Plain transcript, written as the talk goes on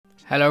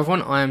Hello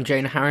everyone, I am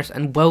Jayden Harris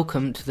and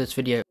welcome to this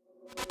video.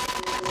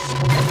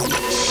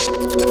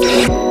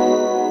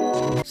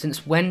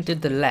 Since when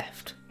did the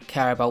left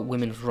care about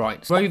women's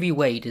rights? Roe v.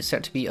 Wade is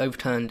set to be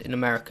overturned in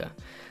America,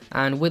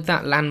 and with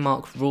that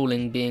landmark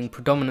ruling being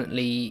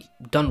predominantly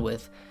done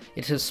with,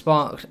 it has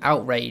sparked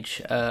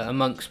outrage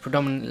amongst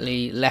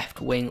predominantly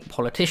left-wing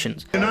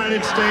politicians.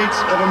 United States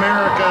of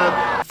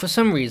America. For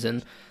some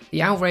reason,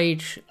 the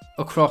outrage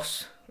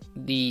across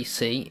the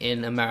sea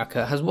in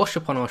America has washed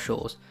upon our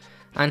shores.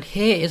 And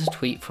here is a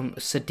tweet from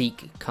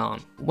Sadiq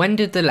Khan. When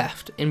did the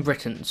left in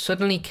Britain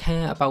suddenly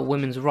care about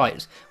women's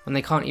rights when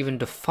they can't even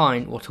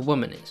define what a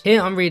woman is?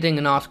 Here I'm reading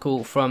an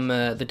article from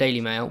the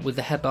Daily Mail with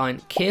the headline,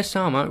 Keir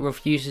Starmer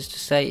refuses to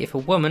say if a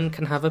woman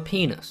can have a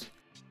penis.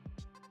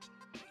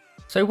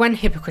 So when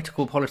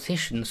hypocritical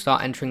politicians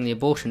start entering the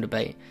abortion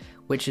debate,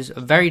 which is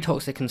very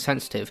toxic and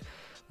sensitive,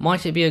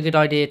 might it be a good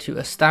idea to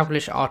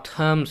establish our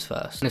terms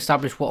first and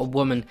establish what a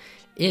woman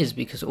is,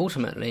 because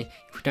ultimately,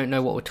 if we don't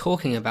know what we're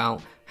talking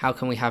about, how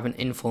can we have an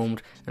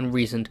informed and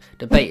reasoned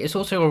debate? It's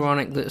also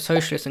ironic that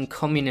socialists and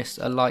communists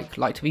alike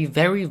like to be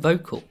very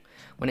vocal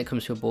when it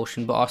comes to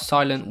abortion, but are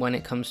silent when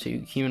it comes to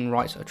human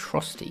rights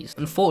atrocities.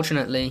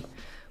 Unfortunately,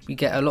 we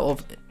get a lot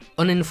of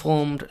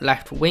uninformed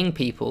left-wing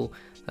people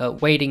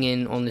wading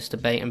in on this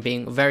debate and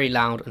being very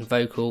loud and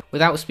vocal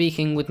without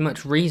speaking with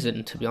much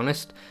reason, to be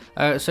honest.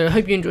 So I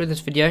hope you enjoyed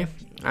this video,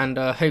 and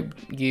I hope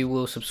you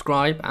will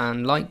subscribe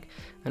and like,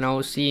 and I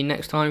will see you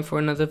next time for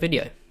another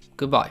video.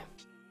 Goodbye.